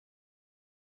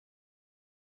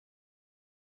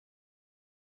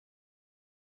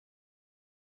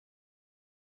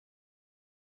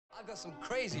I got some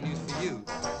crazy news for you.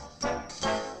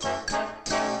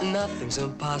 Nothing's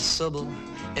impossible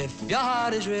if your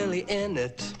heart is really in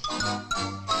it.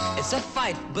 It's a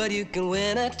fight, but you can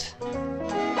win it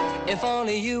if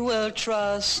only you will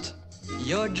trust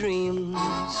your dreams.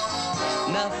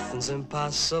 Nothing's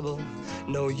impossible.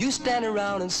 No use standing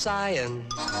around and sighing.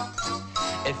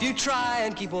 If you try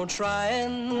and keep on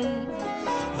trying,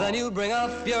 then you'll bring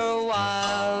up your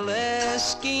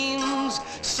wildest schemes.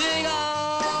 Sing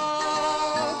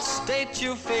out, state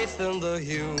your faith in the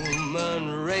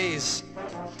human race.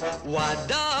 Why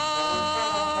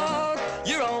doubt?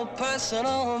 Your own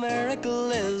personal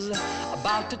miracle is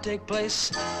about to take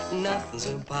place. Nothing's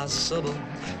impossible.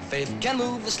 Faith can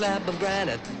move a slab of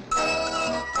granite.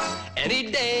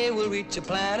 Any day we'll reach a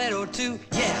planet or two.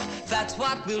 Yeah, that's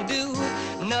what we'll do.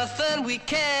 Nothing we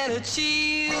can't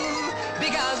achieve,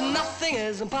 because nothing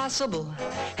is impossible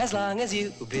as long as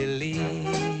you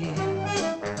believe.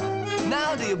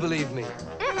 Now do you believe me?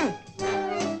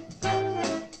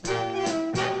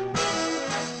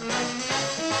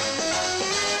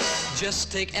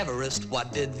 Just take Everest,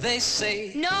 what did they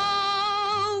say?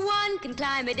 No one can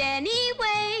climb it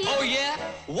anyway. Oh yeah?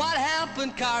 What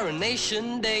happened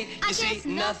Coronation Day? You see,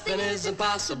 nothing is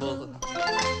impossible.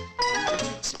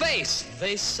 Space,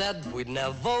 they said we'd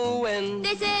never win.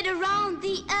 They said around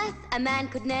the earth a man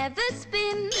could never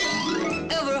spin.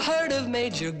 Ever heard of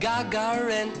Major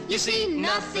Gagarin? You see,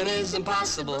 nothing is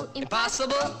impossible.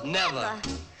 Impossible? Never.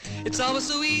 It's always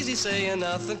so easy saying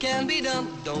nothing can be done.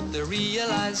 Don't they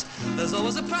realize there's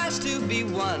always a prize to be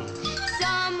won?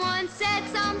 Someone said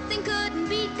something couldn't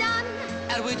be done,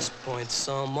 at which point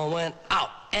someone went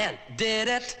out and did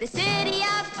it. The city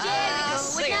of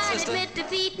Jericho would not admit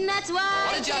defeat, and that's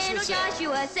why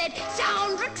Joshua said,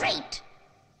 sound retreat.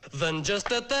 Then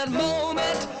just at that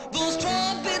moment, those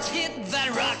trumpets hit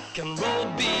that rock and roll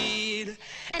beat.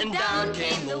 And down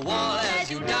came the wall, as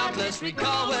you doubtless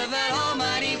recall, with an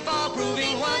almighty fall,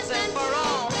 proving once and for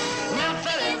all,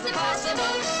 nothing is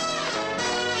impossible.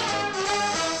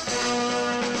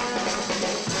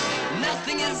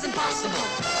 Nothing is impossible.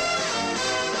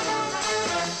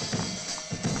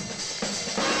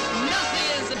 Nothing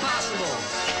is impossible.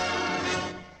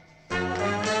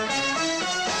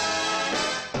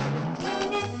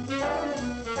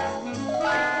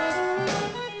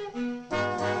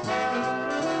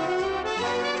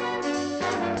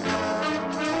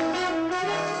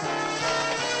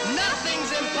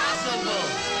 Nothing's impossible.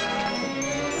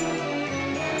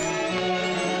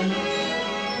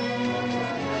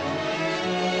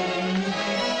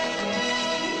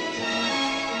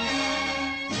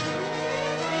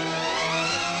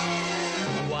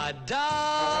 Why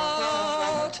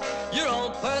doubt? Your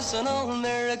own personal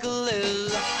miracle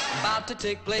is about to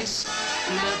take place.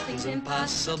 Nothing's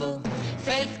impossible.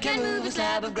 Faith can move a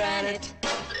slab of granite.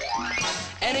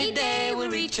 Any day we'll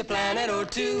reach a planet or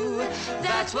two.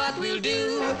 That's what we'll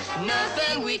do.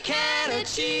 Nothing we can't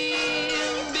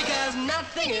achieve, because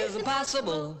nothing is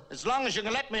impossible. As long as you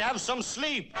can let me have some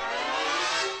sleep.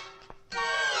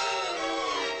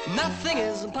 Nothing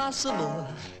is impossible.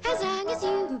 As long as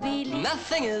you believe.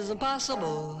 Nothing is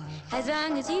impossible. As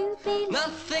long as you believe.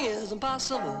 Nothing is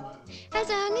impossible. As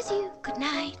long as you. Good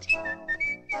night.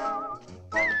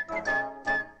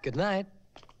 Good night.